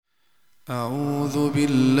أعوذ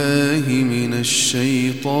بالله من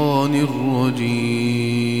الشيطان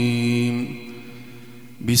الرجيم.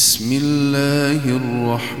 بسم الله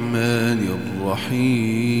الرحمن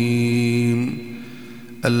الرحيم.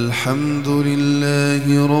 الحمد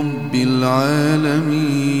لله رب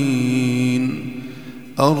العالمين،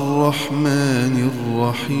 الرحمن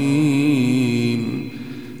الرحيم،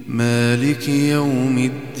 مالك يوم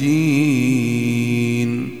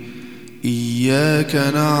الدين. إياك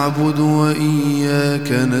نعبد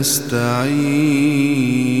وإياك نستعين.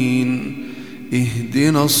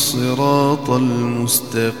 اهدنا الصراط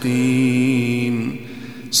المستقيم،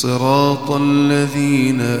 صراط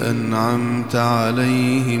الذين أنعمت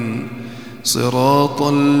عليهم، صراط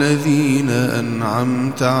الذين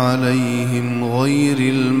أنعمت عليهم غير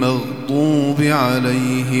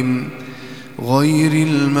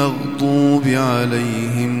المغضوب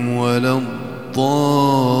عليهم ولا الضالين.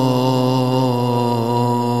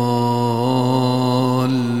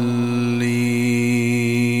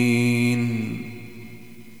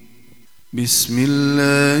 بسم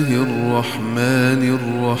الله الرحمن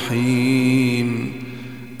الرحيم.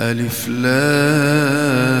 ألف لام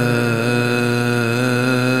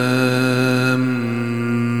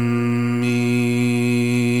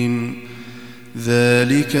ميم.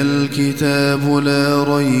 ذلك الكتاب لا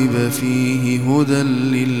ريب فيه هدى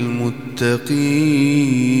للمتقين،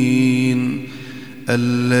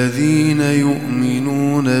 الذين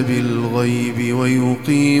يؤمنون بالغيب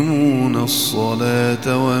ويقيمون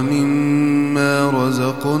الصلاة ومما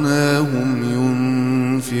رزقناهم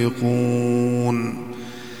ينفقون،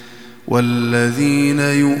 والذين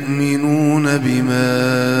يؤمنون بما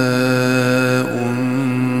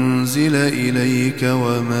أنزل إليك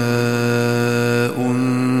وما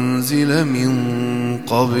أنزل من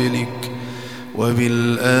قبلك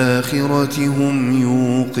وبالآخرة هم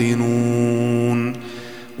يوقنون.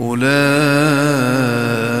 أولئك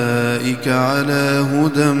على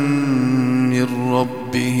هدى من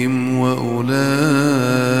ربهم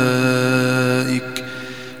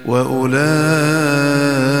وأولئك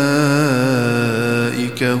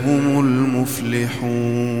هم المفلحون.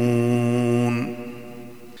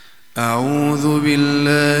 أعوذ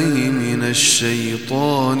بالله من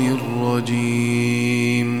الشيطان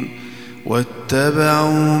الرجيم.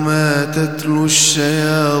 واتبعوا ما تتلو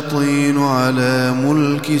الشياطين على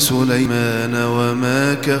ملك سليمان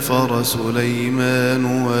وما كفر سليمان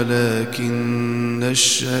ولكن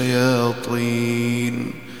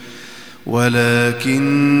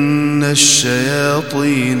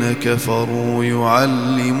الشياطين كفروا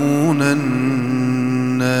يعلمون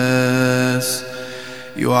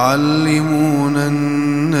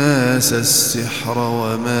الناس السحر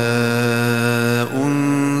وما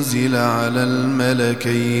أنزل على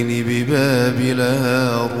الملكين ببابل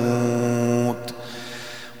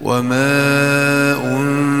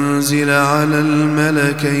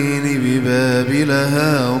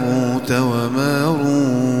هاروت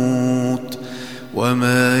وماروت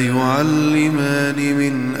وما يعلمان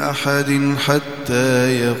من أحد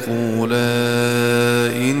حتى يقولا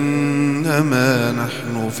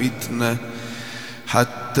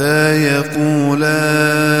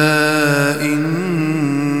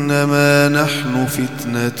إنما نحن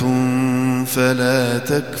فتنة فلا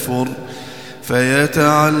تكفر،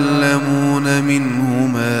 فيتعلمون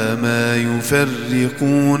منهما ما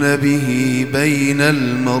يفرقون به بين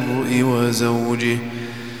المرء وزوجه،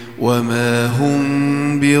 وما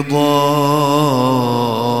هم بضارين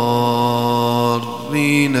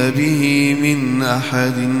به من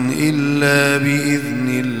أحد إلا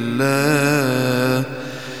بإذن الله،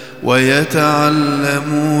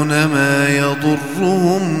 ويتعلمون ما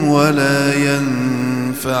يضرهم ولا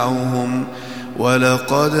ينفعهم،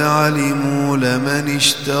 ولقد علموا لمن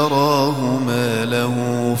اشتراه ما له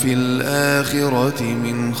في الآخرة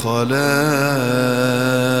من خلاق،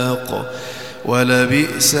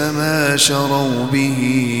 ولبئس ما شروا به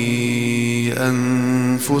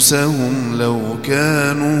أنفسهم لو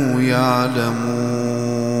كانوا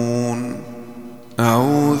يعلمون.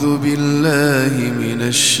 أعوذ بالله من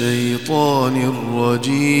الشيطان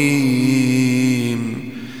الرجيم.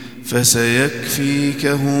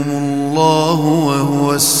 فسيكفيكهم الله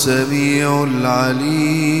وهو السميع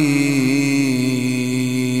العليم.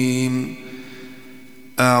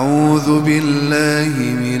 أعوذ بالله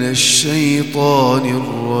من الشيطان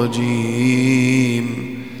الرجيم.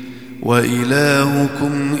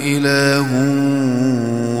 وإلهكم إله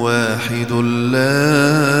واحد لا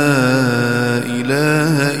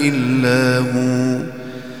إله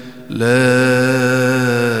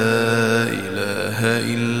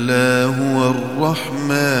إلا هو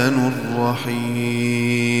الرحمن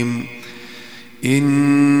الرحيم.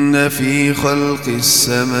 إن إن في خلق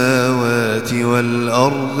السماوات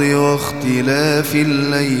والأرض واختلاف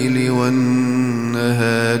الليل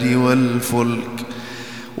والنهار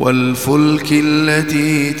والفلك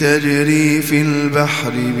التي تجري في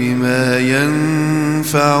البحر بما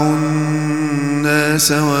ينفع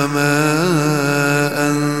الناس وما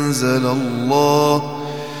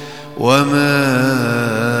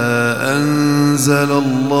أنزل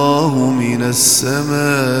الله من السماء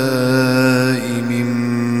من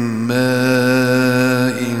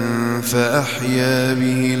ماء فأحيا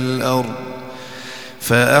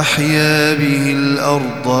به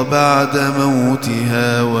الأرض بعد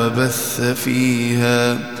موتها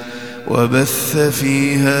وبث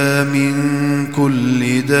فيها من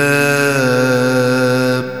كل دابة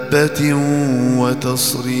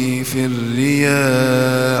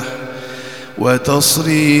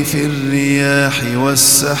وتصريف الرياح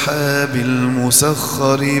والسحاب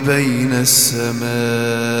المسخر بين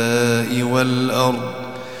السماء والأرض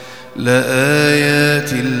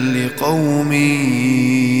لآيات لقوم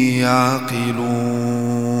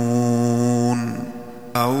يعقلون.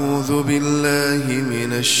 أعوذ بالله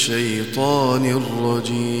من الشيطان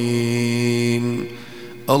الرجيم.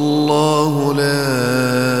 الله لا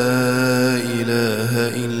إله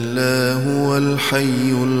إلا هو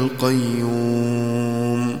الحي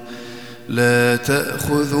القيوم لا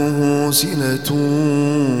تأخذه سنة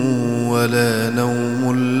ولا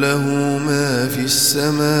نوم له ما في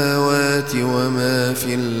السماوات وما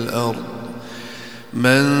في الأرض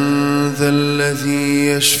من ذا الذي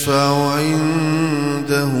يشفع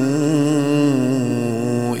عنده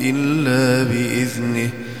إلا بإذنه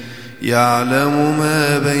يعلم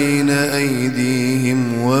ما بين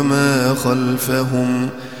أيديهم وما خلفهم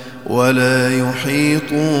ولا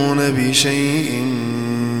يحيطون بشيء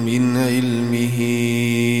من علمه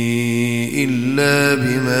إلا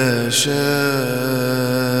بما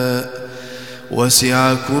شاء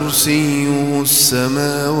وسع كرسيه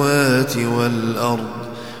السماوات والأرض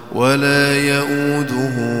ولا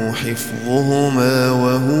يؤوده حفظهما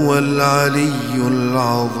وهو العلي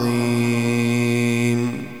العظيم.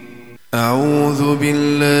 أعوذ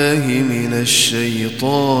بالله من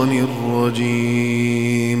الشيطان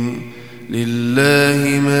الرجيم.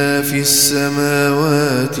 لله ما في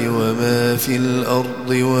السماوات وما في الأرض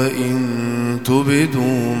وإن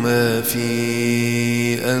تبدوا ما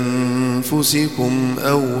في أنفسكم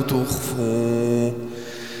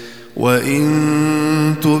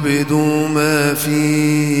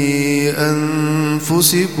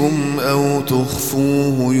أو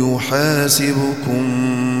تخفوه يحاسبكم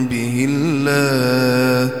به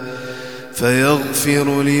الله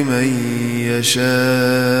فيغفر لمن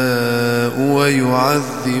يشاء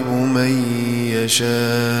ويعذب من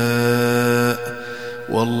يشاء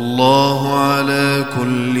والله على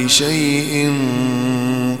كل شيء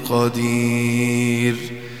قدير.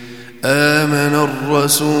 آمن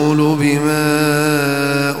الرسول بما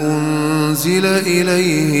أنزل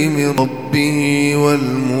إليه من ربه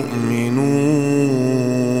والمؤمنون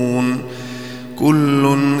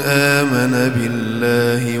كل آمن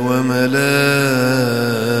بالله وملائكته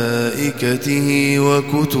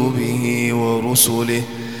وكتبه ورسله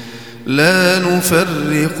لا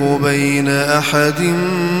نفرق بين أحد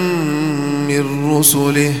من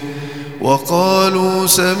رسله وقالوا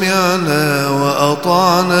سمعنا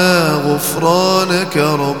وأطعنا غفرانك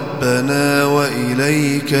ربنا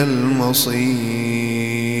وإليك المصير.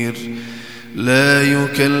 لا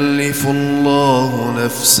يكلف الله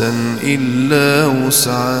نفسا إلا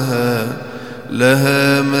وسعها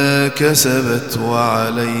لها ما كسبت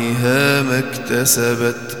وعليها ما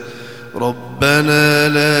اكتسبت ربنا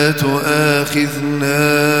لا تؤاخذنا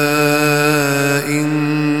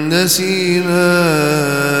إن نسينا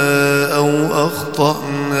أو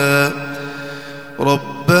أخطأنا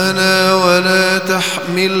ربنا ولا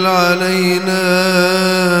تحمل علينا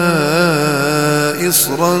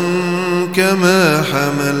إصرا كما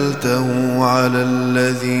حملته على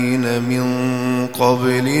الذين من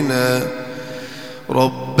قبلنا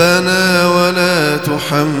ربنا ولا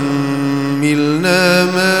تحملنا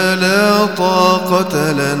ما لا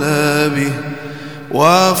طاقة لنا به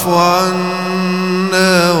واعف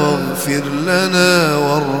عنا واغفر لنا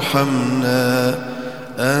وارحمنا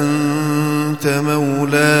أنت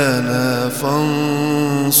مولانا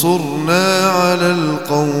فانصرنا على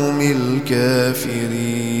القوم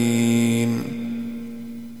الكافرين.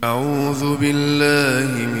 أعوذ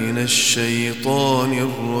بالله من الشيطان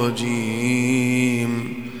الرجيم.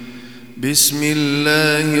 بسم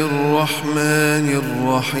الله الرحمن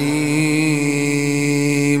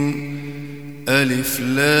الرحيم. ألف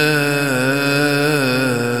لام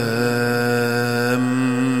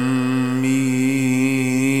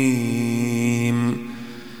ميم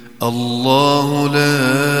الله لا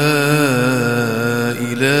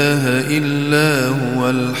إله إلا هو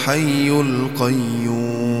الحي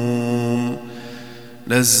القيوم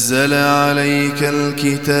نزل عليك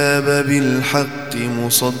الكتاب بالحق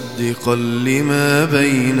مصدقا لما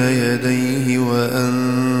بين يديه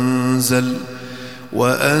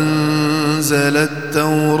وأنزل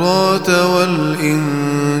التوراة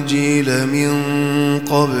والإنجيل من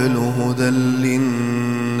قبل هدى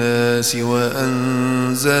للناس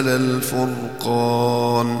وأنزل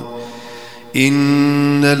الفرقان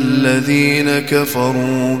إن الذين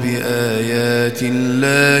كفروا بآيات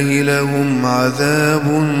الله لهم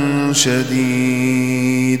عذاب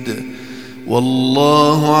شديد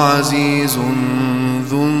والله عزيز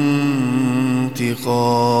ذو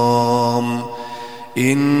انتقام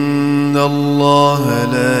إن الله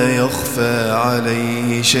لا يخفى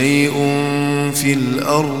عليه شيء في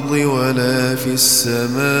الأرض ولا في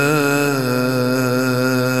السماء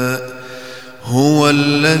هو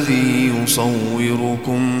الذي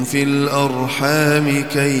يصوركم في الأرحام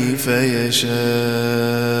كيف يشاء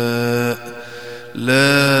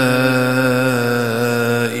لا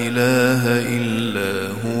إله إلا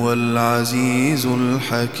هو العزيز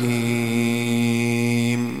الحكيم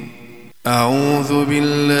أعوذ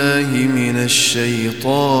بالله من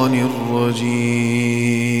الشيطان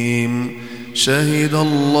الرجيم شهد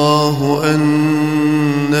الله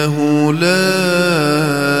أنه لا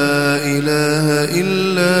إله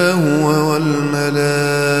إلا هو والملائكة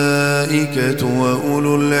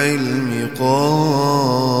وأولو العلم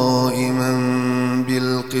قائما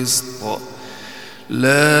بالقسط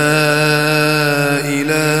لا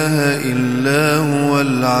إله إلا هو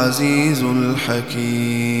العزيز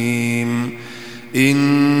الحكيم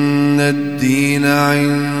إن الدين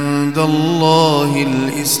عند الله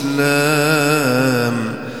الإسلام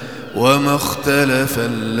وما اختلف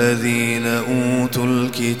الذين أوتوا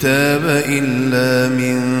الكتاب إلا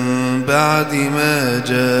من بعد ما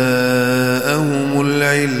جاءهم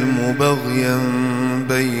العلم بغيا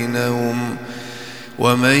بينهم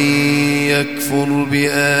ومن يكفر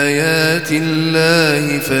بآيات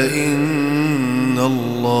الله فإن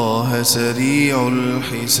الله سريع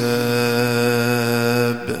الحساب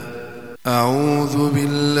أعوذ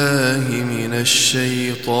بالله من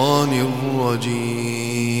الشيطان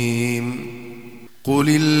الرجيم قل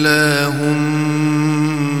اللهم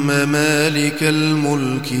مالك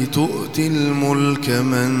الملك تؤتي الملك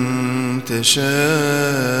من تشاء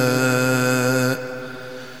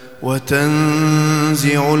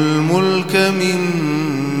وتنزع الملك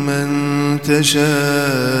ممن تشاء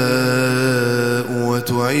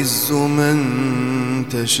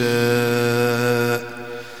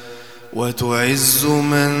وتعز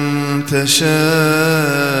من تشاء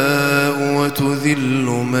وتذل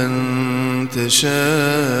من تشاء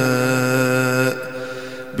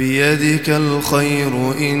بيدك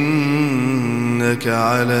الخير إنك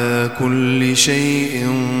على كل شيء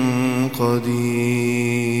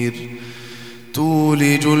قدير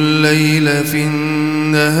تولج الليل في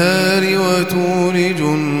النهار وتولج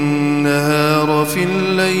النهار في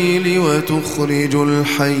الليل وتخرج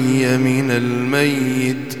الحي من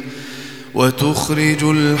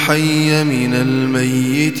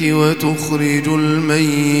الميت وتخرج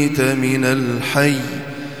الميت من الحي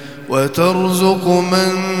وترزق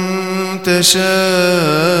من تشاء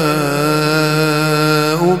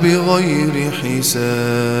بغير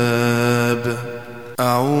حساب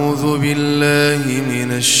أعوذ بالله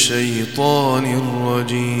من الشيطان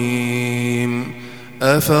الرجيم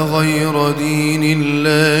أفغير دين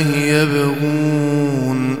الله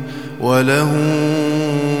يبغون وله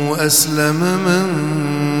أسلم من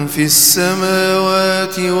في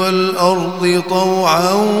السماوات والأرض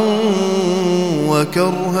طوعا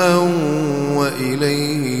وكرها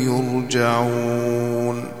وإليه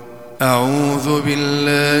يرجعون أعوذ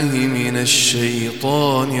بالله من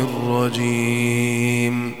الشيطان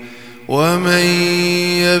الرجيم ومن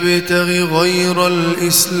يبتغ غير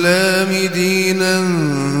الإسلام دينا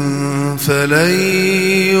فلن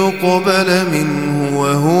يقبل منه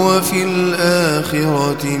وهو في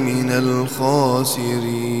الآخرة من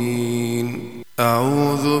الخاسرين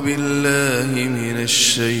أعوذ بالله من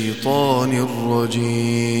الشيطان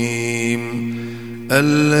الرجيم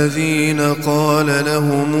الذين قال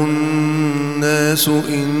لهم الناس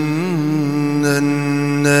إن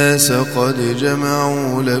الناس قد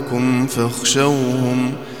جمعوا لكم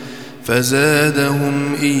فاخشوهم فزادهم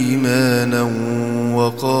إيمانا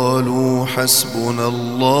وقالوا حسبنا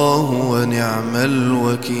الله ونعم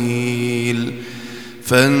الوكيل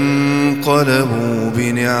فانقلبوا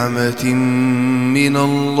بنعمة من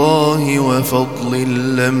الله وفضل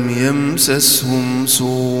لم يمسسهم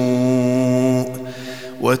سوء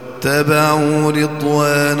واتبعوا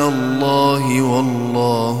رضوان الله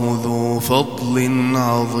والله ذو فضل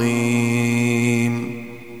عظيم.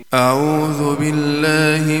 أعوذ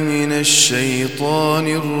بالله من الشيطان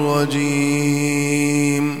الرجيم.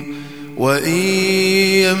 وإن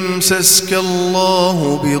يمسسك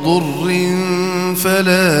الله بضر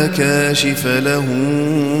فلا كاشف له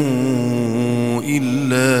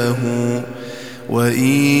إلا هو،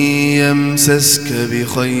 وإن يمسسك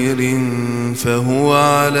بخير فهو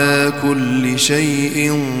على كل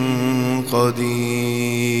شيء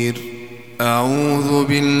قدير. أعوذ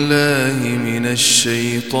بالله من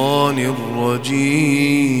الشيطان الرجيم.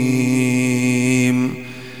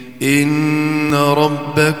 إن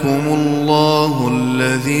ربكم الله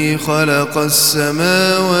الذي خلق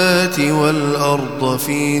السماوات والأرض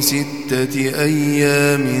في 6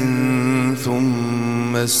 أيام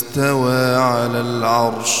ثم استوى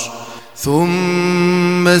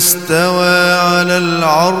على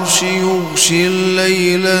العرش يغشي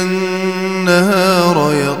الليل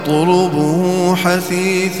النهار يطلبه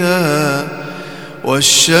حثيثا،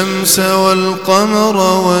 والشمس والقمر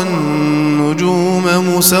والنجوم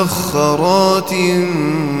مسخرات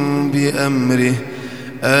بأمره،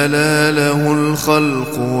 ألا له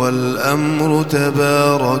الخلق والأمر،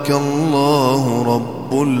 تبارك الله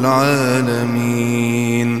رب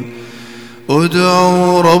العالمين.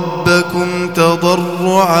 ادعوا ربكم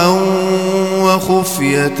تضرعا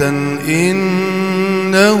وخفية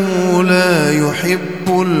إنه لا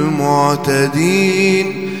يحب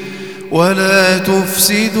المعتدين. ولا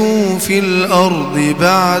تفسدوا في الأرض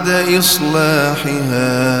بعد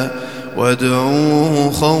إصلاحها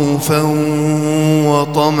وادعوه خوفا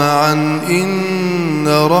وطمعا إن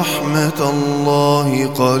رحمة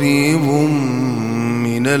الله قريب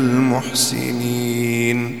من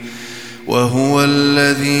المحسنين. وهو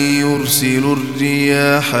الذي يرسل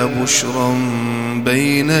الرياح بشرا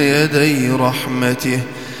بين يدي رحمته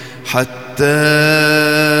حتى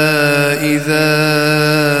إذا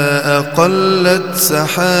أقلت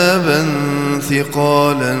سحابا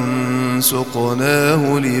ثقالا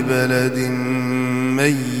سقناه لبلد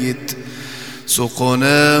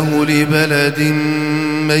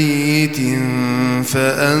ميت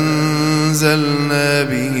فأنزلنا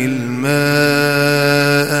به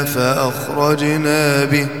الماء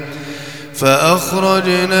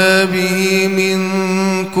فأخرجنا به من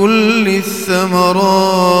كل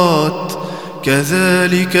الثمرات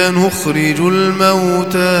كذلك نخرج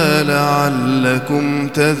الموتى لعلكم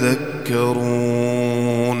تذكرون.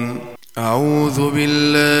 أعوذ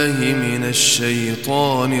بالله من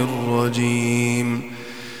الشيطان الرجيم.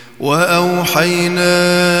 وأوحينا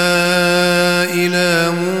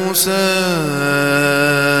إلى موسى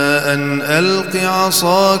أن ألق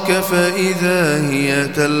عصاك فإذا هي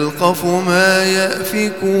تلقف ما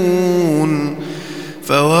يأفكون،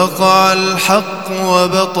 فوقع الحق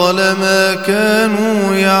وبطل ما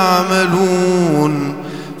كانوا يعملون،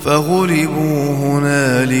 فغلبوا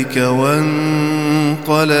هنالك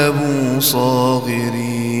وانقلبوا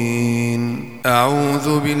صاغرين.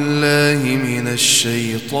 أعوذ بالله من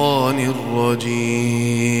الشيطان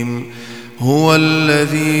الرجيم. هو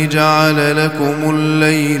الذي جعل لكم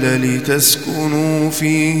الليل لتسكنوا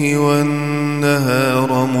فيه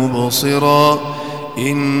والنهار مبصرا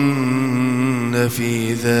إن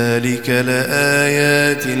في ذلك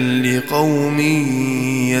لآيات لقوم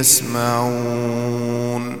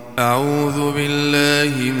يسمعون. أعوذ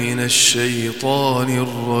بالله من الشيطان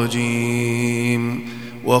الرجيم.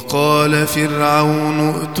 وقال فرعون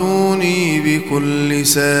ائتوني بكل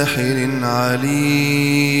ساحر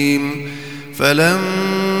عليم،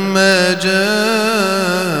 فلما جاء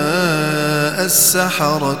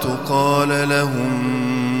السحرة قال لهم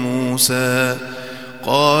موسى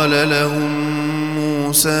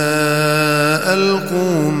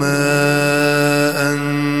ألقوا ما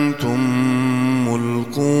أنتم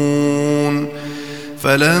ملقون.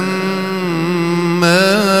 فلما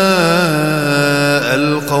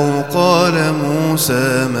ألقوا قال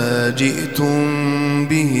موسى ما جئتم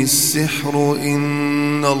به السحر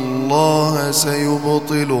إن الله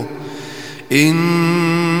سيبطله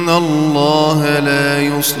إن الله لا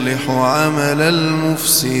يصلح عمل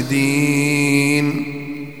المفسدين.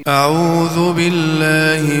 أعوذ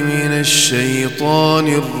بالله من الشيطان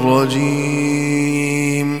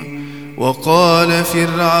الرجيم. وقال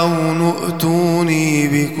فرعون ائتوني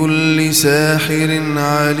بكل ساحر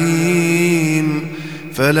عليم،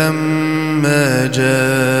 فلما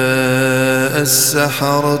جاء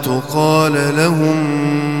السحرة قال لهم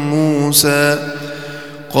موسى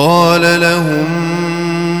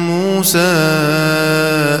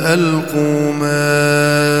ألقوا ما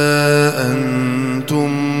أنتم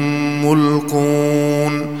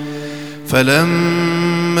ملقون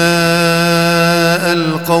فلما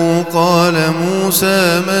ألقوا قال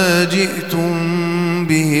موسى ما جئتم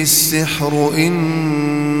به السحر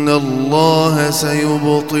إن الله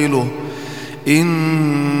سيبطله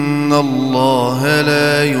إن الله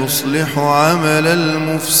لا يصلح عمل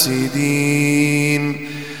المفسدين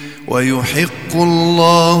ويحق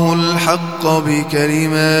الله الحق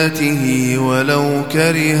بكلماته ولو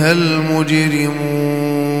كره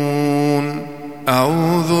المجرمون.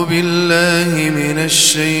 أعوذ بالله من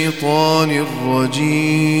الشيطان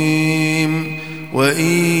الرجيم.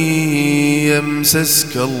 وإن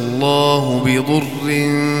يمسسك الله بضر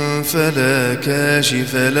فلا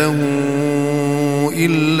كاشف له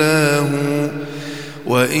إلا هو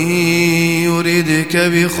وإن يردك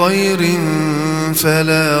بخير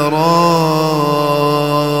فلا راد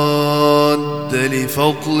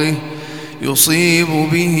لفضله يصيب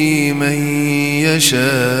به من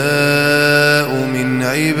يشاء من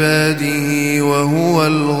عباده وهو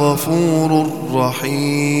الغفور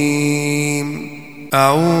الرحيم.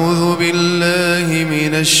 أعوذ بالله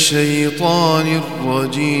من الشيطان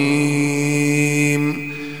الرجيم.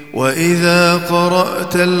 وإذا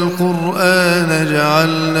قرأت القرآن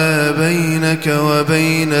جعلنا بينك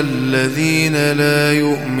وبين الذين لا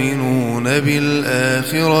يؤمنون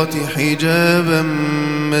بالآخرة حجابا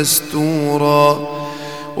مستورا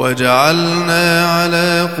وجعلنا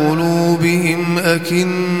على قلوبهم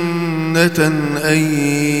أكنة أن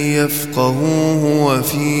يفقهوه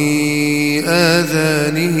وفي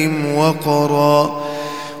آذانهم وقرا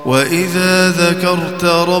وإذا ذكرت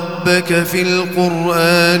ربك في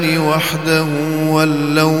القرآن وحده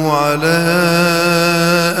ولوا على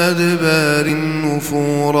أدبار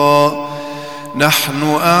نفورا. نحن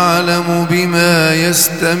أعلم بما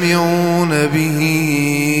يستمعون به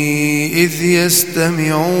إذ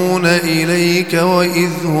يستمعون إليك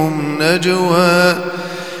وإذ هم نجوى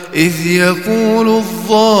إذ يقول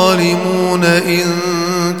الظالمون إن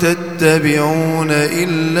تتبعون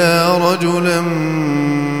إلا رجلا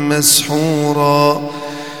مسحورا.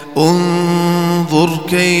 انظر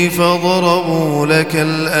كيف ضربوا لك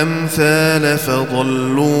الأمثال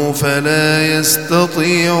فضلوا فلا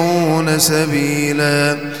يستطيعون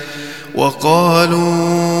سبيلا. وقالوا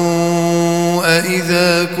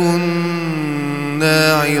أإذا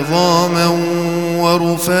كنا عظاما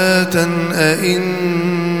ورفاتا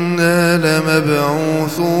أإنا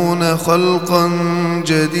لمبعوثون خلقا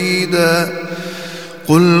جديدا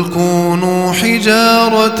قل كونوا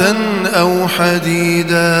حجارة أو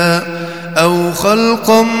حديدا أو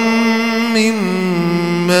خلقا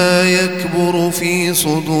مما يكبر في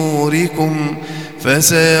صدوركم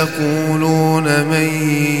فسيقولون من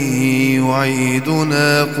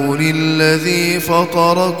يعيدنا قل الذي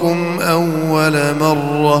فطركم أول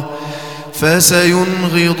مرة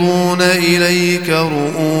فسينغضون إليك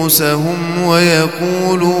رؤوسهم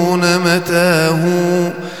ويقولون متاه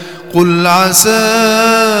قل عسى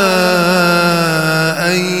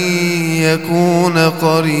أن يكون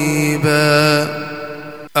قريبا.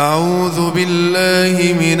 أعوذ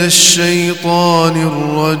بالله من الشيطان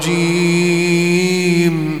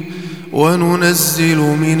الرجيم. وننزل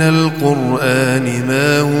من القرآن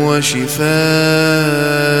ما هو شفاء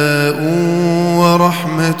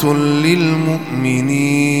ورحمة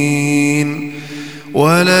للمؤمنين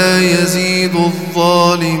ولا يزيد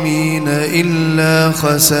الظالمين إلا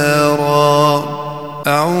خسارا.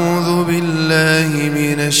 أعوذ بالله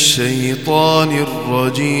من الشيطان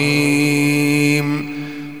الرجيم.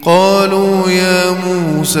 قالوا يا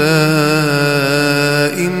موسى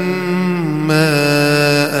إما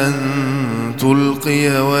أن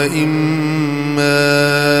تلقي وإما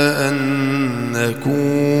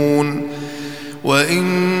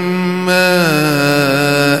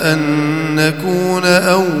أن نكون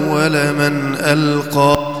أول من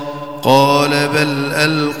ألقى قال بل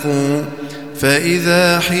ألقوا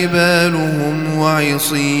فإذا حبالهم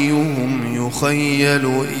وعصيهم يخيل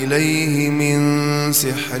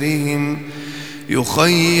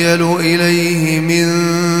إليه من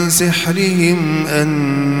سحرهم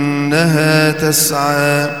أنها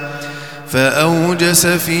تسعى فأوجس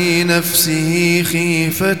في نفسه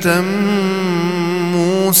خيفة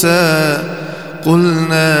موسى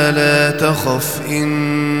قلنا لا تخف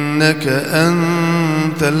إنك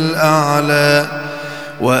أنت الأعلى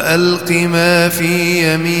وألق ما في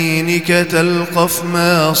يمينك تلقف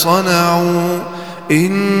ما صنعوا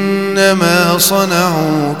إنما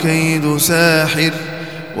صنعوا كيد ساحر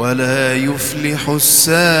ولا يفلح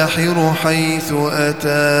الساحر حيث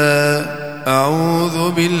أتى.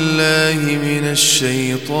 أعوذ بالله من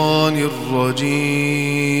الشيطان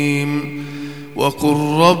الرجيم.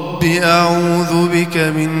 وقل رب أعوذ بك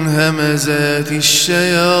من همزات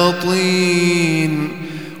الشياطين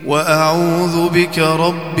وأعوذ بك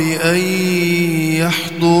رب أن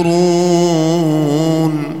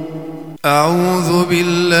يحضرون. أعوذ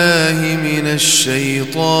بالله من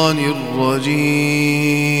الشيطان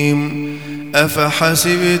الرجيم.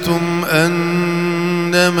 أفحسبتم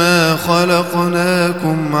أنما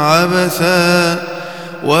خلقناكم عبثا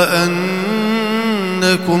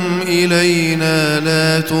وأنكم إلينا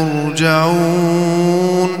لا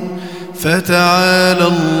ترجعون. فتعالى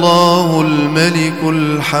الله الملك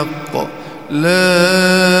الحق لا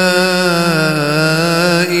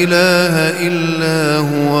إله إلا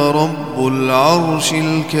هو رب العرش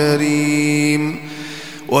الكريم.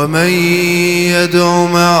 ومن يدع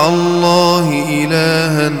مع الله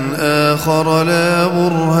إلها آخر لا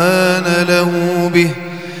برهان له به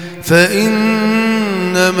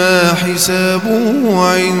فإنما حسابه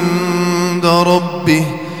عند ربه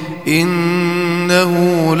إنه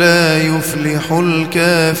لا يفلح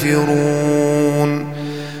الكافرون.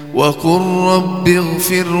 وقل رب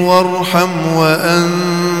اغفر وارحم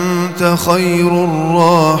وأنت خير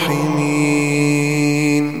الراحمين.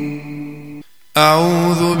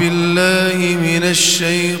 أعوذ بالله من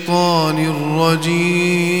الشيطان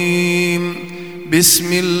الرجيم. بسم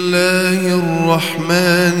الله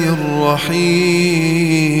الرحمن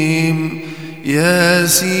الرحيم.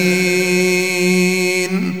 ياسين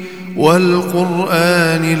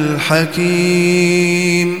والقرآن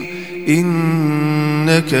الحكيم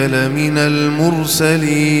إنك لمن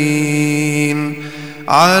المرسلين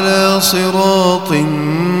على صراط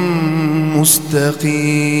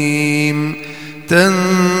مستقيم.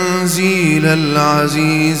 تنزيل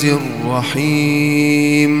العزيز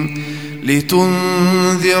الرحيم.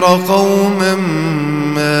 لتنذر قوما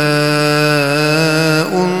ما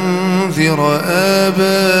أنذر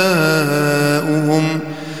آباؤهم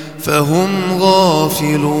فهم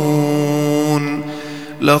غافلون.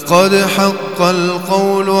 لقد حق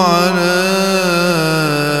القول على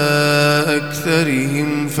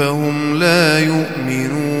أكثرهم فهم لا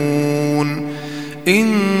يؤمنون.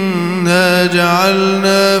 إنا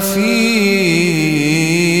جعلنا في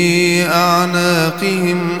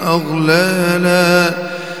أعناقهم أغلالا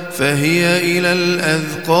فهي إلى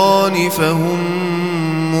الأذقان فهم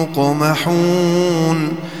مقمحون.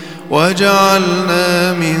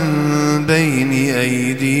 وجعلنا من بين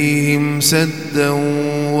أيديهم سدا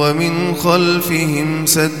ومن خلفهم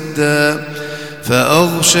سدا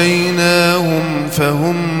فأغشيناهم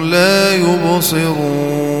فهم لا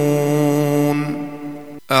يبصرون.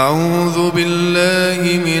 أعوذ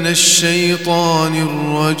بالله من الشيطان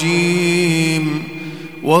الرجيم.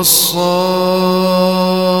 والصافات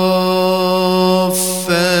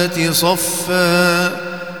صفا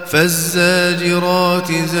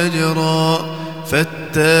فالزاجرات زجرا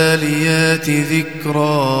فالتاليات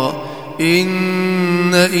ذكرا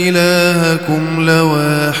إن إلهكم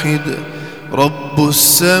لواحد رب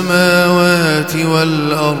السماوات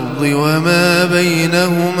والأرض وما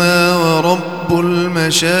بينهما ورب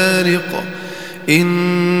المشارق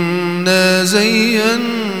إنا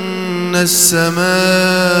زينا السماء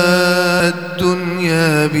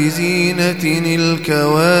الدنيا بزينة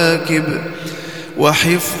الكواكب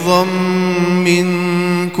وحفظا من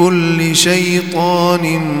كل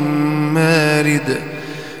شيطان مارد.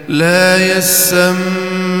 لا يسمعون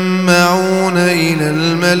إلى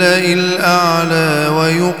الملأ الأعلى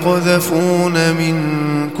ويقذفون من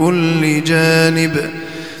كل جانب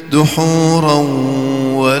دحورا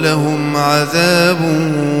ولهم عذاب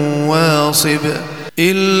واصب.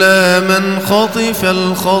 إلا من خطف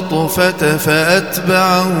الخطفة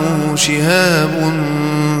فأتبعه شهاب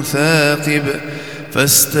ثاقب.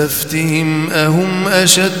 فاستفتهم أهم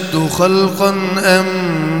أشد خلقا أم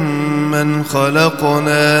من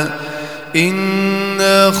خلقنا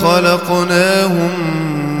إنا خلقناهم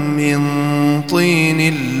من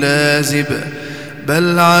طين لازب.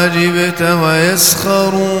 بل عجبت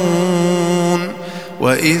ويسخرون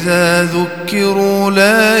وإذا ذكروا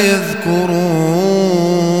لا يذكرون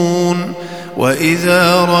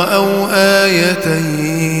وإذا رأوا آية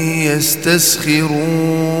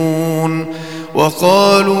يستسخرون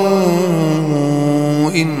وقالوا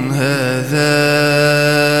إن هذا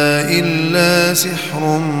إلا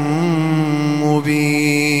سحر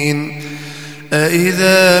مبين.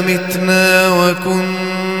 أإذا متنا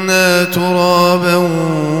وكنا ترابا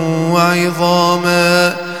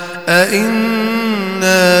وعظاما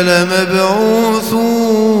أإنا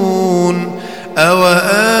لمبعوثون أو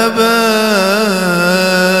آباؤنا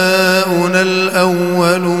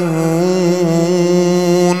الأولون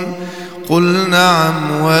قل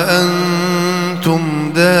نعم وأنتم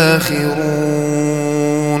داخرون.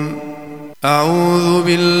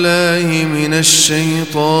 بالله من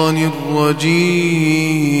الشيطان الرجيم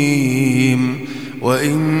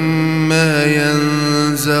وإما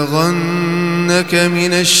ينزغنك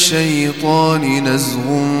من الشيطان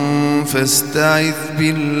نزغ فاستعذ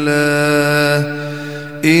بالله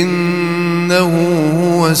إنه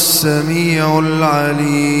هو السميع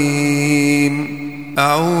العليم.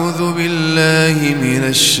 أعوذ بالله من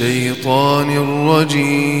الشيطان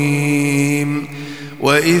الرجيم.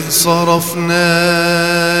 وإذ صرفنا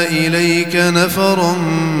إليك نفرا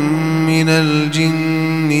من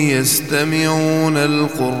الجن يستمعون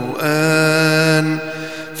القرآن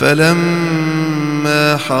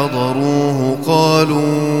فلما حضروه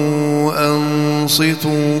قالوا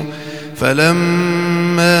أنصتوا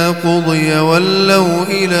فلما قضي ولوا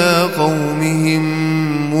إلى قومهم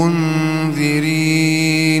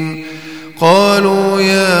منذرين. قالوا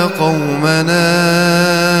يا قومنا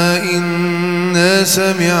إنا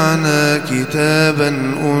سمعنا كتابا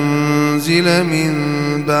أنزل من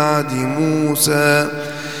بعد موسى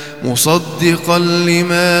مصدقا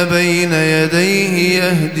لما بين يديه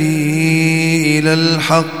يهدي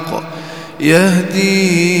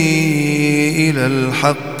إلى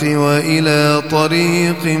الحق وإلى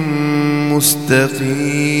طريق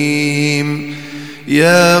مستقيم.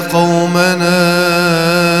 يا قومنا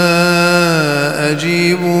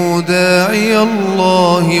أجيبوا داعي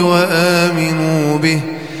الله وآمنوا به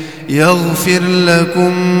يغفر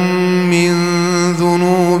لكم من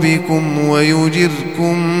ذنوبكم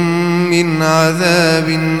ويجركم من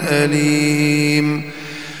عذاب أليم.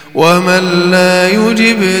 ومن لا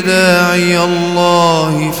يجب داعي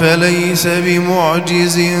الله فليس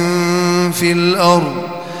بمعجز في الأرض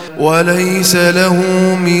وليس له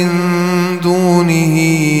من دونه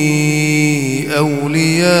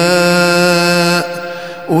أولياء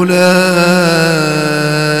أولئك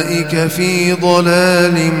في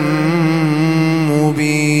ضلال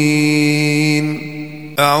مبين.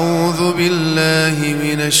 أعوذ بالله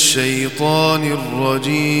من الشيطان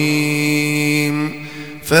الرجيم.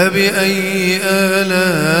 فبأي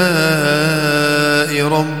آلاء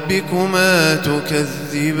ربكما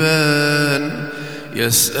تكذبان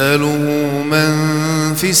يسأله من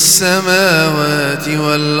في السماوات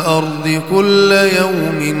والأرض كل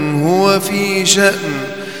يوم هو في شأن.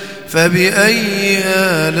 فبأي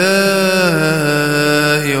آلاء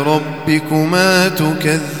ربكما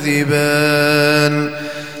تكذبان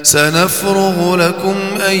سنفرغ لكم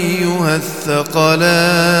أيها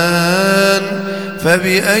الثقلان.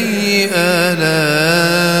 فبأي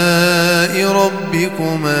آلاء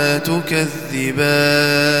ربكما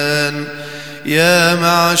تكذبان يا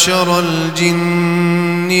معشر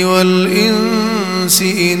الجن والإنس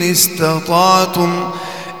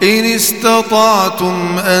إن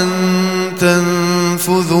استطعتم أن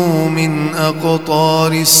تنفذوا من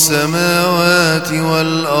أقطار السماوات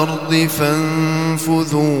والأرض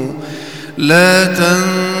فانفذوا لا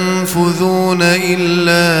تنفذون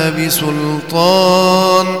إلا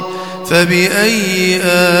بسلطان. فبأي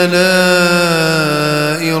آلاء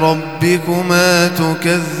ربكما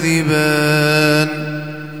تكذبان.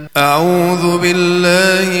 أعوذ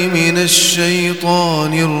بالله من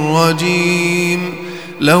الشيطان الرجيم.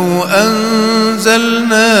 لو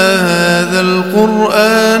أنزلنا هذا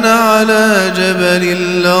القرآن على جبل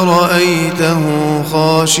لرأيته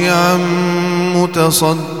خاشعا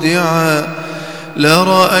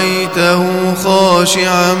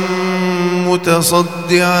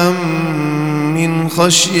متصدعا من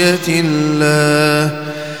خشية الله.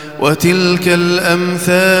 وتلك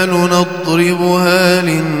الأمثال نضربها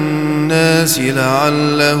للناس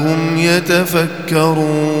لعلهم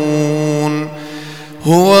يتفكرون.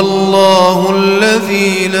 هو الله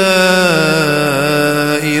الذي لا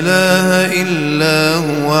إله إلا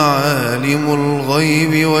هو عالم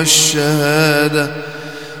الغيب والشهادة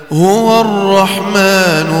هو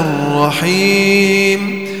الرحمن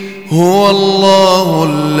الرحيم. هو الله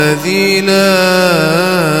الذي لا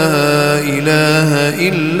إله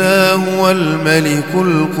إلا هو الملك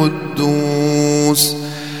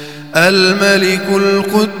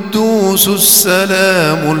القدوس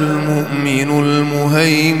السلام المؤمن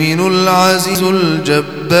المهيمن العزيز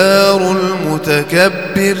الجبار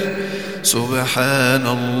المتكبر سبحان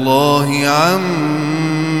الله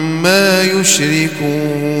عما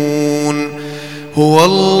يشركون. هو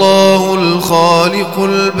الله الخالق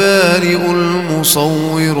البارئ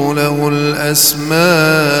المصور له الأسماء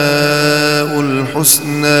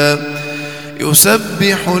الحسنى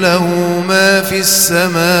يسبح له ما في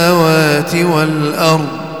السماوات والأرض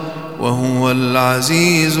وهو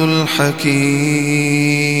العزيز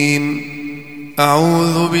الحكيم.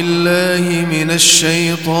 أعوذ بالله من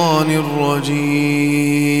الشيطان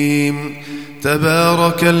الرجيم.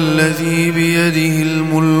 تبارك الذي بيده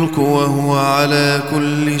الملك وهو على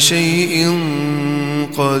كل شيء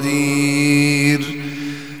قدير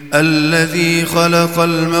الذي خلق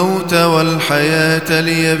الموت والحياة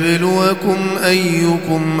ليبلوكم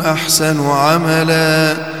أيكم أحسن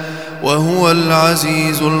عملا وهو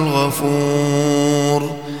العزيز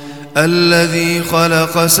الغفور الذي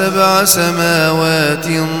خلق 7 سماوات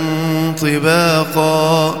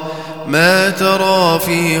طباقا ما ترى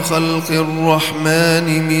في خلق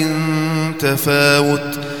الرحمن من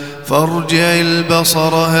تفاوت فارجع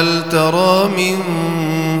البصر هل ترى من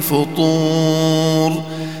فطور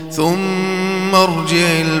ثم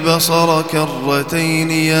ارجع البصر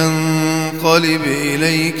كرتين ينقلب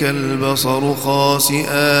إليك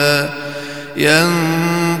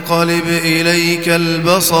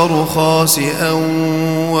البصر خاسئا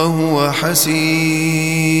وهو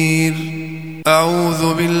حسير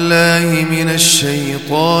أعوذ بالله من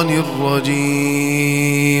الشيطان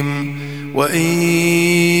الرجيم وإن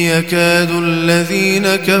يكاد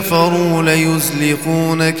الذين كفروا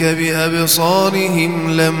ليزلقونك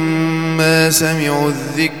بأبصارهم لما سمعوا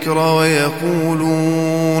الذكر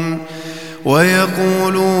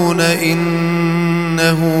ويقولون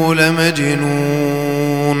إنه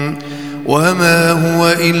لمجنون وما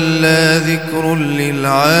هو إلا ذكر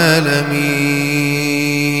للعالمين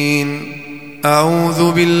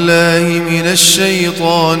أعوذ بالله من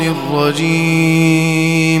الشيطان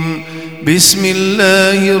الرجيم بسم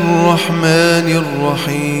الله الرحمن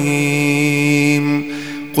الرحيم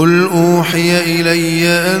قل أوحي إلي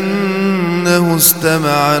أنه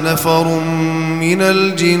استمع نفر من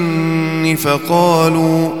الجن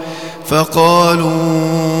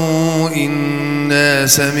فقالوا إنا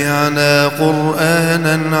سمعنا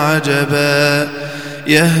قرآنا عجبا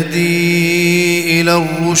يهدي إلى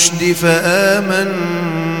الرشد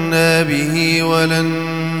فآمنا به ولن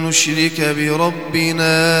نشرك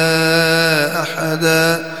بربنا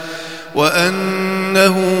أحدا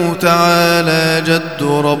وأنه تعالى جد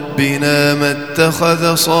ربنا ما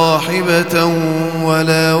اتخذ صاحبة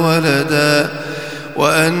ولا ولدا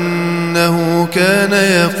وأنه كان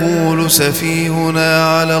يقول سفيهنا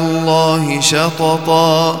على الله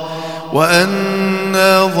شططا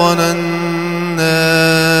وأنا ظننا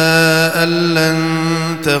أن لن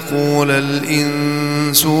تقول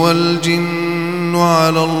الإنس والجن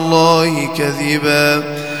على الله كذبا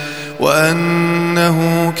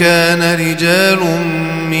وأنه كان رجال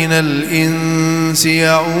من الإنس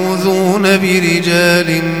يعوذون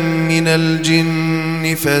برجال من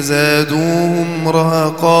الجن فزادوهم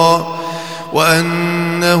رهقا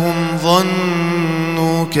وأنهم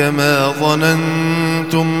ظنوا كما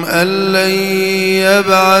ظننتم أن لن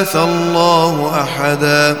يبعث الله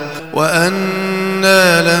أحدا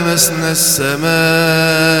وأنا لمسنا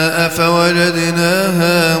السماء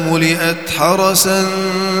فوجدناها ملئت حرسا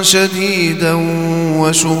شديدا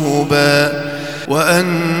وشهبا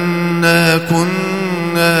وأنا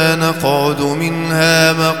كنا نقعد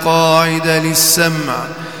منها مقاعد للسمع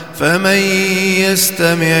فمن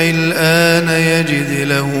يستمع الآن يجد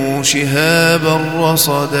له شهابا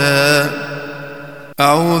رصدا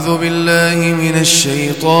أعوذ بالله من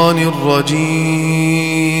الشيطان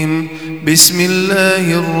الرجيم بسم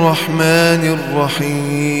الله الرحمن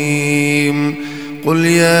الرحيم قل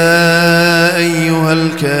يا أيها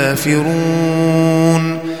الكافرون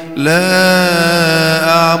لا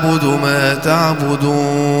أعبد ما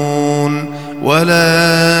تعبدون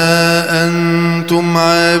ولا أنتم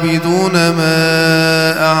عابدون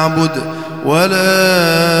ما أعبد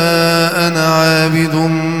ولا أنا عابد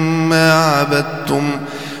ما عبدتم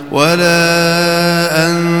ولا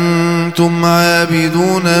أنتم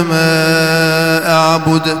عابدون ما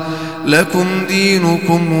أعبد لكم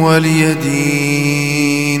دينكم ولي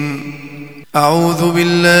دين أعوذ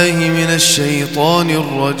بالله من الشيطان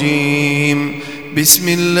الرجيم بسم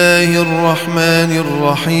الله الرحمن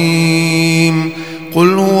الرحيم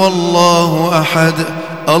قل هو الله أحد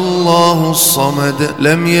الله الصمد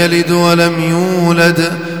لم يلد ولم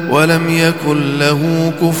يولد ولم يكن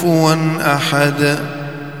له كفوا أحد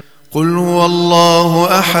قل هو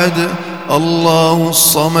الله أحد الله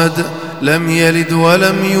الصمد لم يلد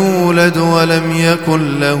ولم يولد ولم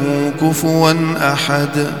يكن له كفوا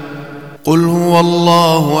أحد قل هو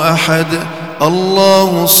الله أحد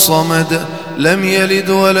الله الصمد لم يلد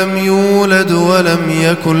ولم يولد ولم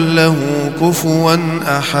يكن له كفوا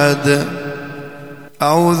أحد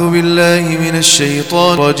أعوذ بالله من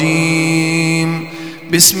الشيطان الرجيم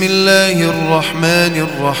بسم الله الرحمن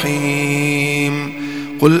الرحيم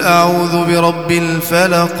قل أعوذ برب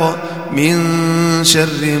الفلق من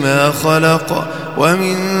شر ما خلق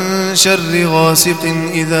ومن شر غاسق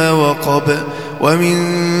إذا وقب ومن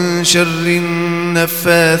شر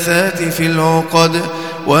النفاثات في العقد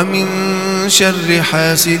ومن شر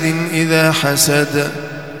حاسد إذا حسد.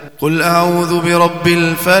 قل أعوذ برب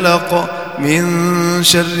الفلق من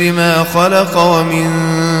شر ما خلق ومن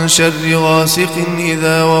شر غاسق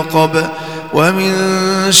إذا وقب ومن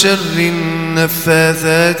شر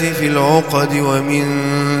النفاثات في العقد ومن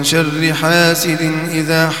شر حاسد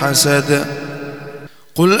إذا حسد.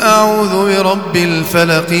 قل أعوذ برب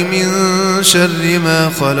الفلق من شر ما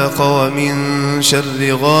خلق ومن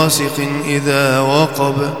شر غاسق إذا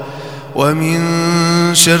وقب ومن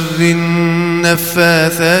شر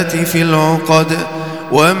النفاثات في العقد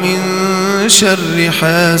ومن شر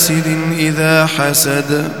حاسد إذا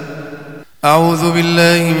حسد. أعوذ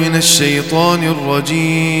بالله من الشيطان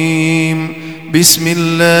الرجيم. بسم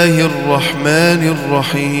الله الرحمن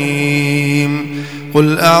الرحيم.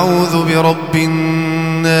 قل أعوذ برب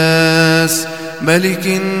الناس ملك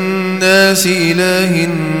الناس إله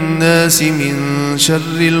الناس من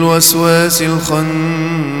شر الوسواس الخناس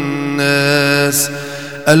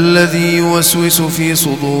الذي يوسوس في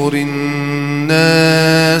صدور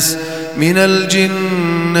الناس من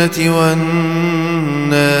الجنة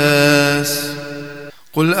والناس.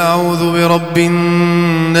 قل أعوذ برب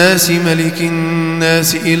الناس ملك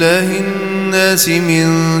الناس إله الناس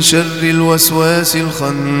من شر الوسواس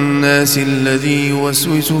الخناس الذي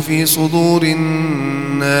يوسوس في صدور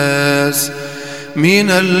الناس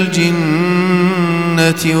من الجنة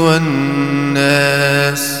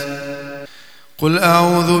والناس. قل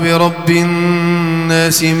أعوذ برب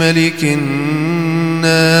الناس ملك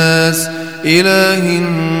الناس إله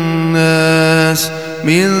الناس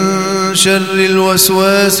من شر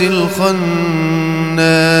الوسواس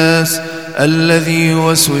الخناس الذي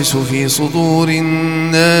يوسوس في صدور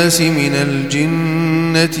الناس من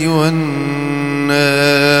الجنة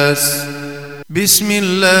والناس. بسم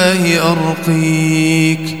الله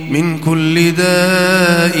أرقيك من كل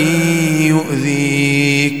داء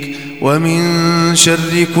يؤذيك ومن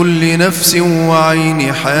شر كل نفس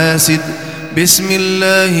وعين حاسد. بسم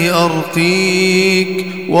الله أرقيك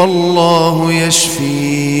والله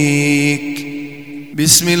يشفيك.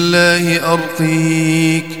 بسم الله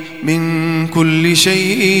أرقيك من كل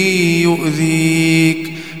شيء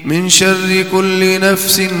يؤذيك من شر كل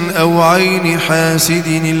نفس أو عين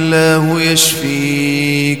حاسد الله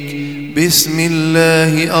يشفيك. بسم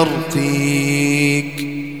الله أرقيك.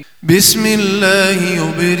 بسم الله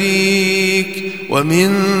يبريك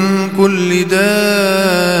ومن كل داء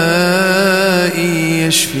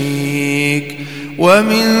يشفيك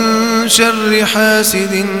ومن شر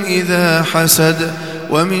حاسد إذا حسد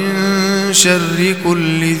ومن شر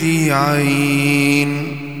كل ذي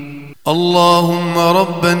عين. اللهم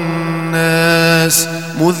رب الناس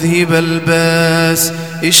مذهب الباس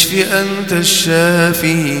اشف أنت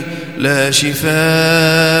الشافي لا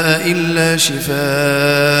شفاء إلا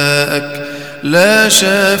شفاءك لا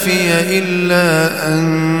شافي إلا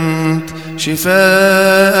أنت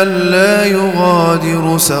شفاء لا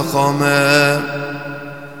يغادر سقما.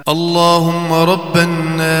 اللهم رب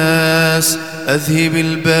الناس أذهب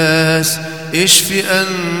الباس اشف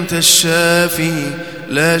أنت الشافي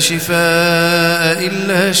لا شفاء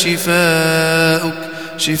إلا شفاءك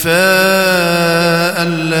شفاء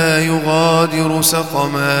لا يغادر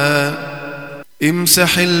سقما.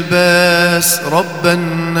 امسح الباس رب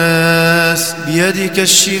الناس بيدك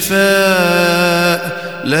الشفاء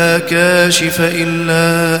لا كاشف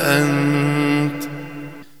إلا أنت.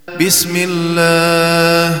 بسم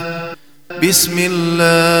الله بسم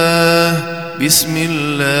الله بسم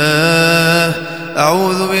الله.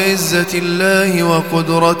 أعوذ بعزة الله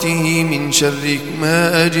وقدرته من شر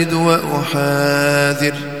ما أجد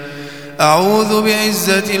وأحاذر. أعوذ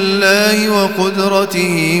بعزة الله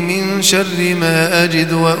وقدرته من شر ما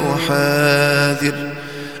أجد وأحاذر.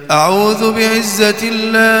 أعوذ بعزة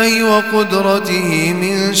الله وقدرته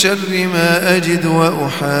من شر ما أجد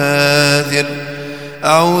وأحاذر.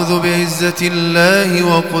 أعوذ بعزة الله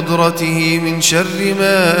وقدرته من شر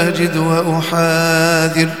ما أجد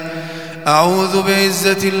وأحاذر. أعوذ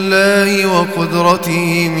بعزة الله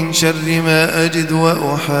وقدرته من شر ما أجد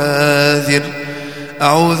وأحاذر.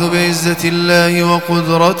 أعوذ بعزة الله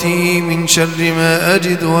وقدرته من شر ما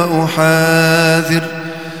أجد وأحاذر.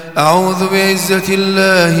 أعوذ بعزة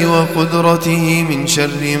الله وقدرته من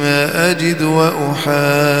شر ما أجد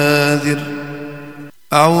وأحاذر.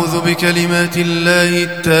 أعوذ بكلمات الله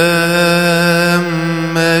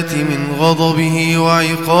التامات من غضبه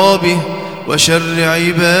وعقابه وشر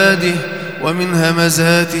عباده ومن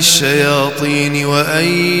همزات الشياطين وأن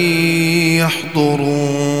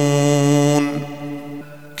يحضرون.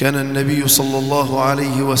 كان النبي صلى الله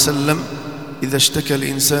عليه وسلم إذا اشتكى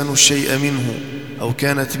الإنسان الشيء منه أو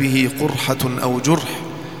كانت به قرحة أو جرح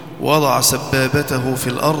وضع سبابته في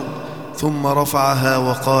الأرض ثم رفعها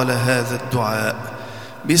وقال هذا الدعاء: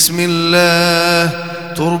 بسم الله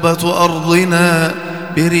تربة أرضنا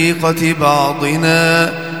بريقة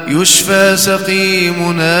بعضنا يشفى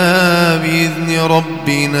سقيمنا بإذن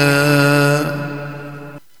ربنا.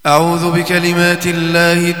 أعوذ بكلمات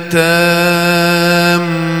الله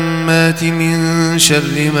التامات من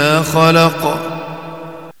شر ما خلق.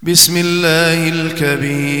 بسم الله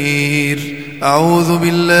الكبير. أعوذ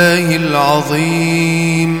بالله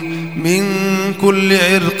العظيم من كل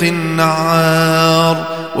عرق نعار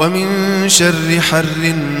ومن شر حر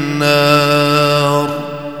النار.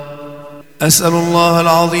 أسأل الله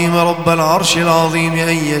العظيم رب العرش العظيم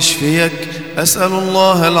أن يشفيك. أسأل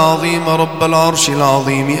الله العظيم رب العرش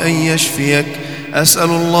العظيم أن يشفيك. أسأل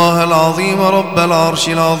الله العظيم رب العرش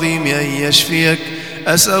العظيم أن يشفيك.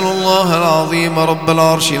 أسأل الله العظيم رب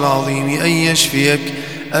العرش العظيم أن يشفيك.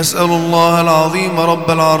 أسأل الله العظيم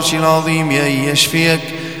رب العرش العظيم أن يشفيك.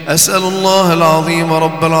 أسأل الله العظيم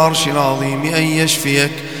رب العرش العظيم أن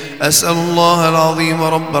يشفيك. أسأل الله العظيم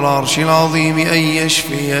رب العرش العظيم أن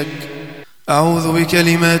يشفيك. أعوذ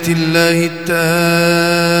بكلمات الله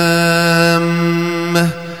التامة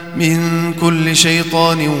من كل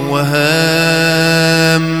شيطان وهامة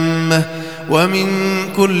ومن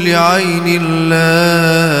كل عين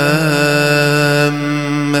لامة.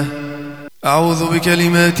 أعوذ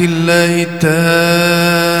بكلمات الله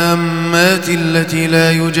التامات التي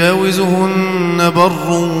لا يجاوزهن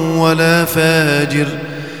بر ولا فاجر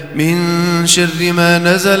من شر ما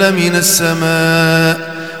نزل من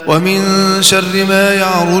السماء ومن شر ما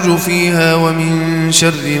يعرج فيها ومن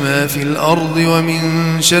شر ما في الأرض ومن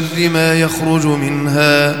شر ما يخرج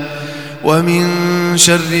منها ومن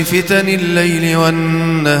شر فتن الليل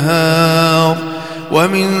والنهار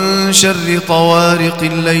ومن شر طوارق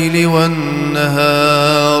الليل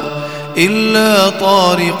والنهار إلا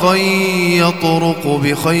طارقا يطرق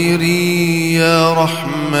بخير يا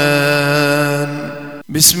رحمن.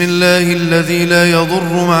 بسم الله الذي لا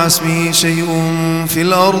يضر مع اسمه شيء في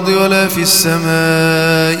الأرض ولا في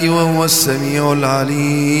السماء وهو السميع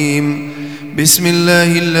العليم. بسم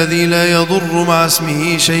الله الذي لا يضر مع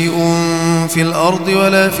اسمه شيء في الأرض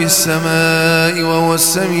ولا في السماء وهو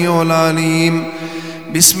السميع العليم.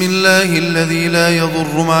 بسم الله الذي لا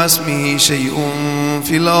يضر مع اسمه شيء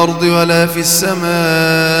في الأرض ولا في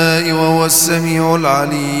السماء وهو السميع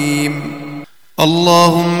العليم.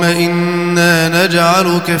 اللهم إنا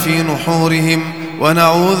نجعلك في نحورهم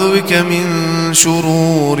ونعوذ بك من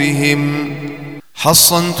شرورهم.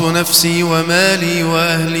 حصنت نفسي ومالي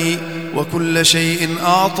وأهلي وكل شيء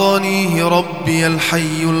أعطانيه ربي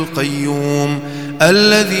الحي القيوم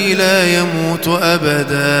الذي لا يموت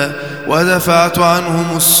أبدا، ودفعت عنهم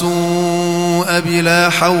السوء بلا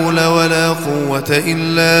حول ولا قوة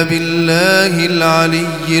إلا بالله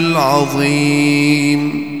العلي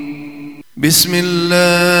العظيم. بسم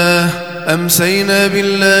الله. أمسينا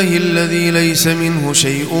بالله الذي ليس منه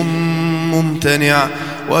شيء ممتنع،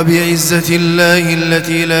 وبعزة الله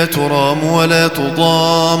التي لا ترام ولا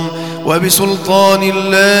تضام، وبسلطان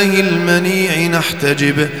الله المنيع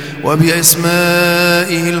نحتجب،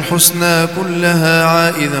 وبأسمائه الحسنى كلها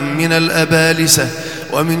عائذا من الأبالسة،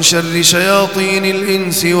 ومن شر شياطين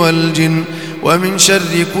الإنس والجن، ومن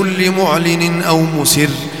شر كل معلن أو مسر،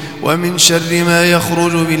 ومن شر ما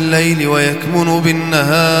يخرج بالليل ويكمن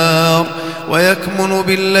بالنهار، ويكمن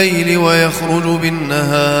بالليل ويخرج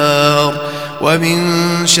بالنهار، ومن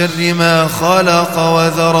شر ما خلق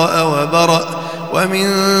وذرأ وبرأ، ومن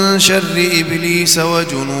شر إبليس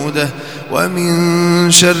وجنوده،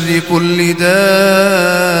 ومن شر كل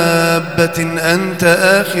دابة أنت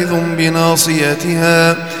آخذ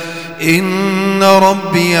بناصيتها، إن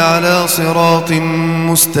ربي على صراط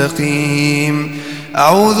مستقيم.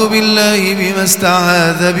 أعوذ بالله بما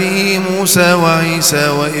استعاذ به موسى وعيسى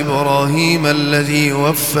وإبراهيم الذي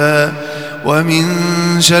وفى، ومن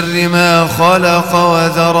شر ما خلق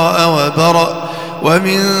وذرأ وبرأ،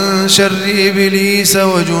 ومن شر إبليس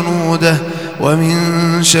وجنوده، ومن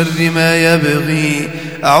شر ما يبغي.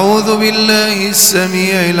 أعوذ بالله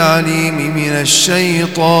السميع العليم من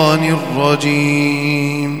الشيطان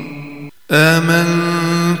الرجيم.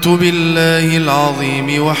 آمنت بالله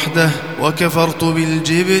العظيم وحده، وكفرت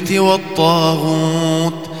بالجبت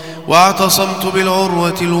والطاغوت، واعتصمت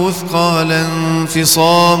بالعروة الوثقى لا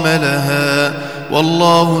انفصام لها،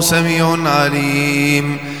 والله سميع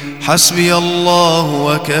عليم. حسبي الله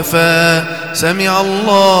وكفى، سمع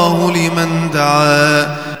الله لمن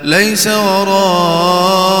دعا ليس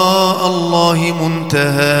وراء الله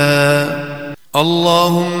منتهى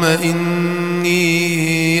اللهم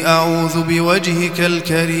إني أعوذ بوجهك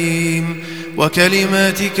الكريم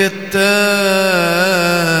وكلماتك التامات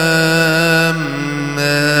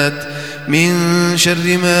من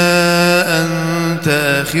شر ما أنت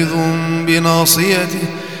آخذ بناصيته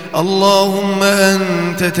اللهم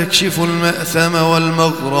أنت تكشف المأثم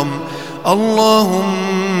والمغرم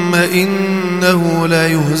اللهم إنه لا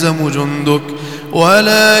يهزم جندك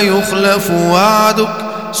ولا يخلف وعدك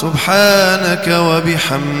سبحانك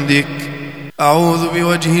وبحمدك أعوذ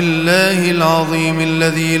بوجه الله العظيم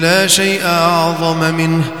الذي لا شيء أعظم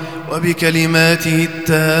منه وبكلماته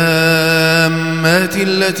التامات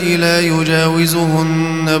التي لا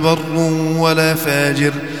يجاوزهن بر ولا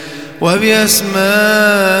فاجر وبأسماء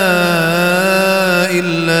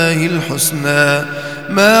الله الحسنى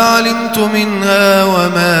ما علمت منها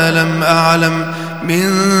وما لم أعلم من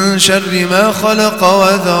شر ما خلق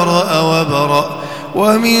وذرأ وبرأ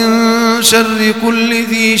ومن شر كل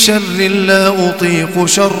ذي شر لا أطيق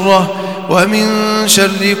شره ومن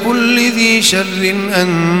شر كل ذي شر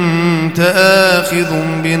أنت آخذ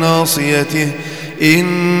بناصيته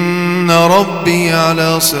إن ربي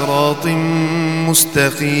على صراط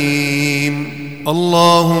مستقيم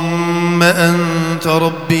اللهم أنت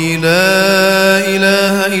ربي لا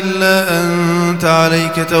إله إلا أنت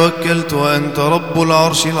عليك توكلت وأنت رب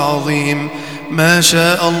العرش العظيم ما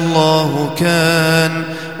شاء الله كان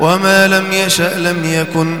وما لم يشأ لم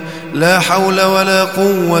يكن لا حول ولا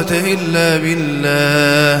قوة إلا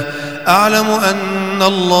بالله أعلم أن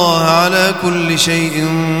الله على كل شيء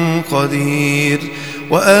قدير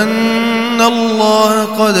وأن الله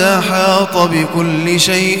قد أحاط بكل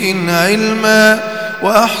شيء علما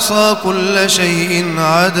وأحصى كل شيء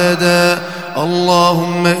عددا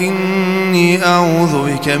اللهم إني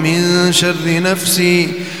أعوذ بك من شر نفسي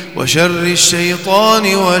وشر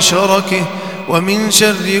الشيطان وشركه ومن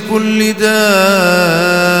شر كل دابة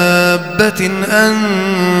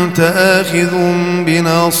أنت آخذ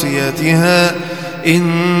بناصيتها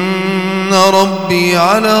إن ربي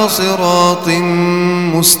على صراط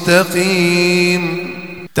مستقيم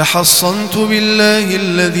تحصنت بالله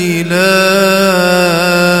الذي لا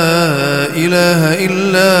إله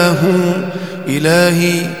إلا هو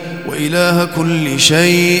إلهي وإله كل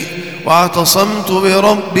شيء واعتصمت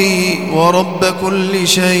بربي ورب كل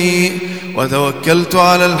شيء وتوكلت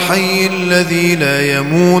على الحي الذي لا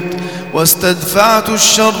يموت واستدفعت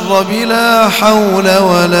الشر بلا حول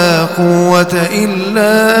ولا قوة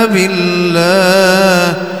إلا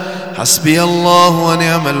بالله حسبي الله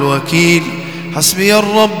ونعم الوكيل حسبي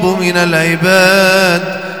الرب من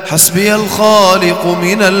العباد حسبي الخالق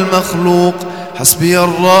من المخلوق حسبي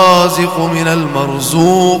الرازق من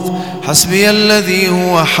المرزوق حسبي الذي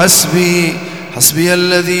هو حسبي حسبي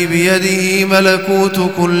الذي بيده ملكوت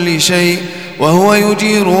كل شيء وهو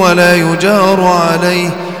يجير ولا يجار عليه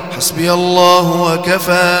حسبي الله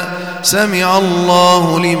وكفى سمع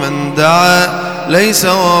الله لمن دعا ليس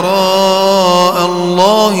وراء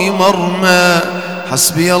الله مرمى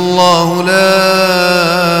حسبي الله لا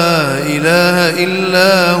إله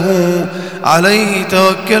إلا هو عليه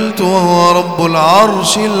توكلت وهو رب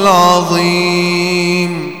العرش العظيم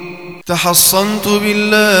تحصنت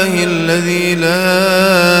بالله الذي لا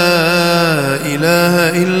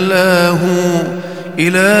إله إلا هو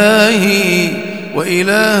إلهي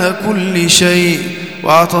وإله كل شيء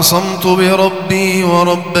واعتصمت بربي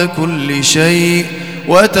ورب كل شيء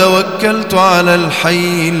وتوكلت على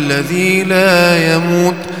الحي الذي لا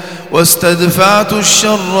يموت واستدفعت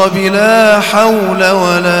الشر بلا حول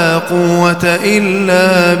ولا قوة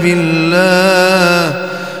إلا بالله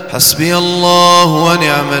حسبي الله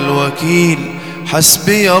ونعم الوكيل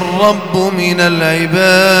حسبي الرب من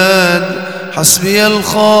العباد حسبي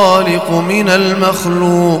الخالق من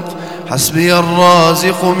المخلوق حسبي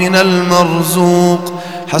الرازق من المرزوق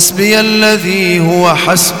حسبي الذي هو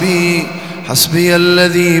حسبي حسبي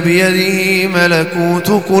الذي بيده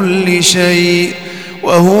ملكوت كل شيء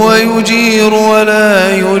وهو يجير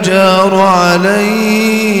ولا يجار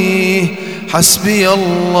عليه حسبي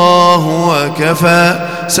الله وكفى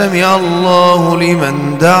سمع الله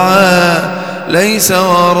لمن دعا ليس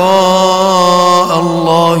وراء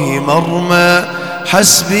الله مرمى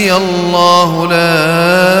حسبي الله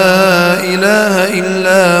لا إله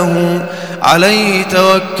إلا هو عليه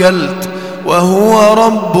توكلت وهو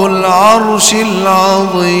رب العرش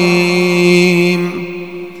العظيم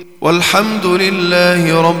والحمد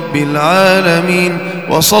لله رب العالمين،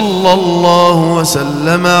 وصلى الله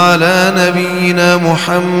وسلم على نبينا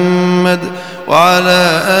محمد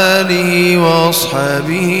وعلى آله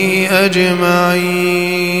وأصحابه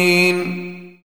أجمعين.